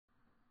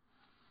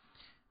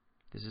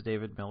This is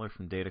David Miller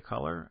from Data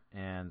Color,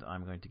 and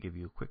I'm going to give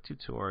you a quick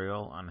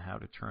tutorial on how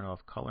to turn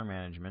off color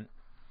management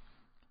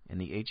in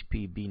the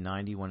HP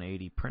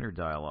B9180 printer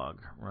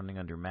dialog running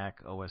under Mac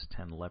OS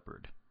X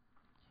Leopard.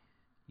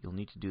 You'll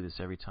need to do this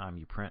every time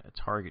you print a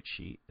target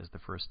sheet as the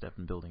first step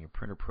in building a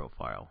printer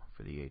profile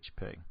for the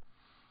HP.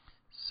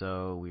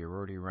 So we are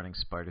already running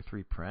Spider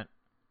 3 print,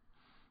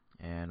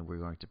 and we're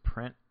going to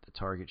print the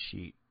target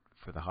sheet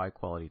for the high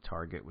quality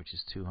target, which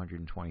is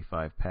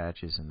 225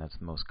 patches, and that's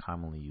the most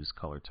commonly used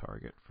color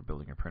target for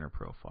building a printer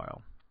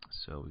profile.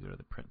 So we go to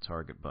the print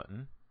target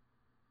button.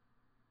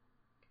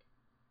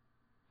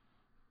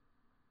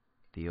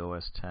 The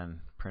OS X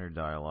printer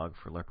dialog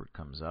for Leopard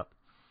comes up.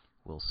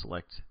 We'll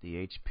select the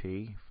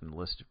HP from the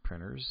list of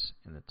printers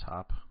in the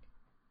top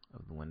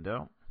of the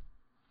window.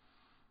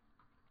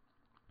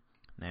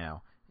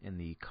 Now, in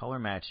the color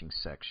matching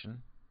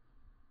section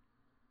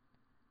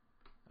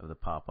of the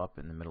pop-up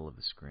in the middle of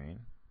the screen,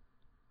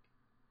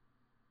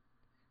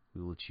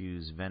 we will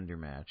choose vendor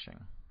matching,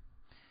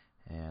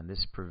 and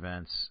this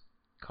prevents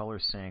color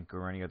sync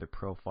or any other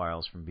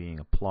profiles from being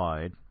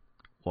applied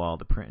while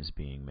the print is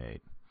being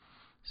made.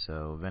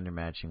 So vendor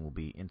matching will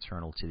be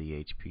internal to the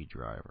HP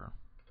driver.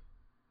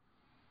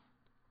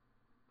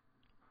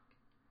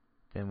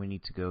 Then we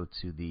need to go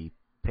to the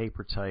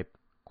paper type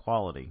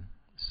quality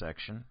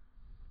section,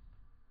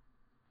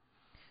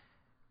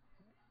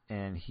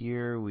 and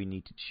here we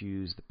need to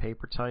choose the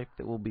paper type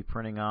that we'll be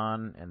printing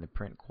on and the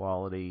print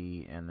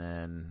quality, and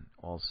then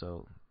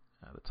also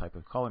the type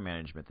of color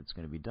management that's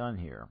going to be done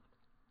here.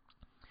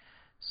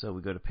 So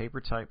we go to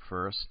paper type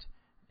first,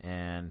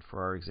 and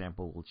for our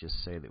example we'll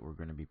just say that we're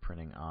going to be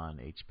printing on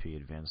HP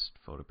Advanced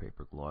Photo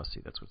Paper Glossy.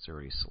 That's what's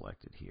already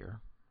selected here.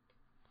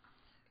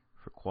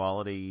 For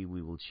quality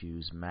we will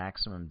choose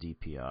maximum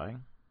DPI.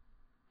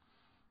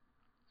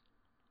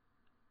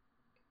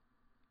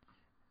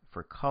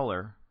 For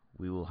color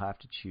we will have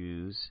to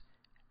choose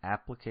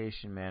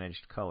application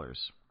managed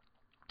colors.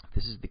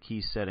 This is the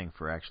key setting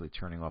for actually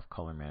turning off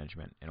color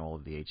management in all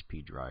of the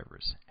HP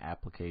drivers,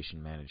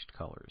 application managed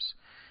colors.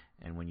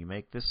 And when you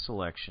make this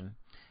selection,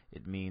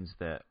 it means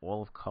that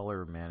all of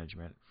color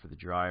management for the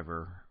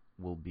driver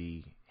will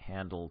be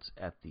handled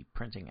at the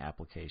printing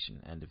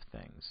application end of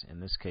things. In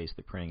this case,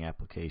 the printing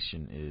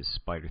application is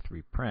Spider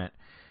 3 Print,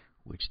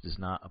 which does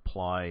not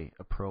apply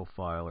a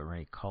profile or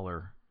any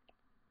color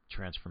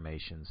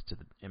transformations to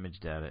the image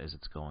data as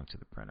it's going to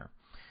the printer.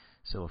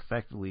 So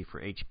effectively, for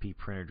HP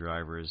printer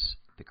drivers,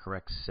 the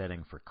correct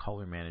setting for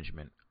color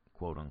management,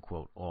 quote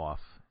unquote, off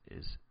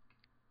is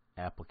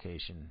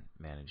application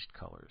managed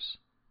colors.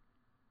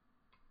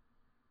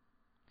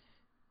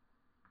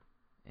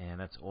 And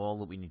that's all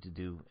that we need to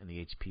do in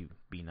the HP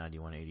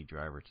B9180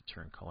 driver to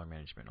turn color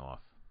management off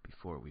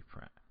before we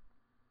print.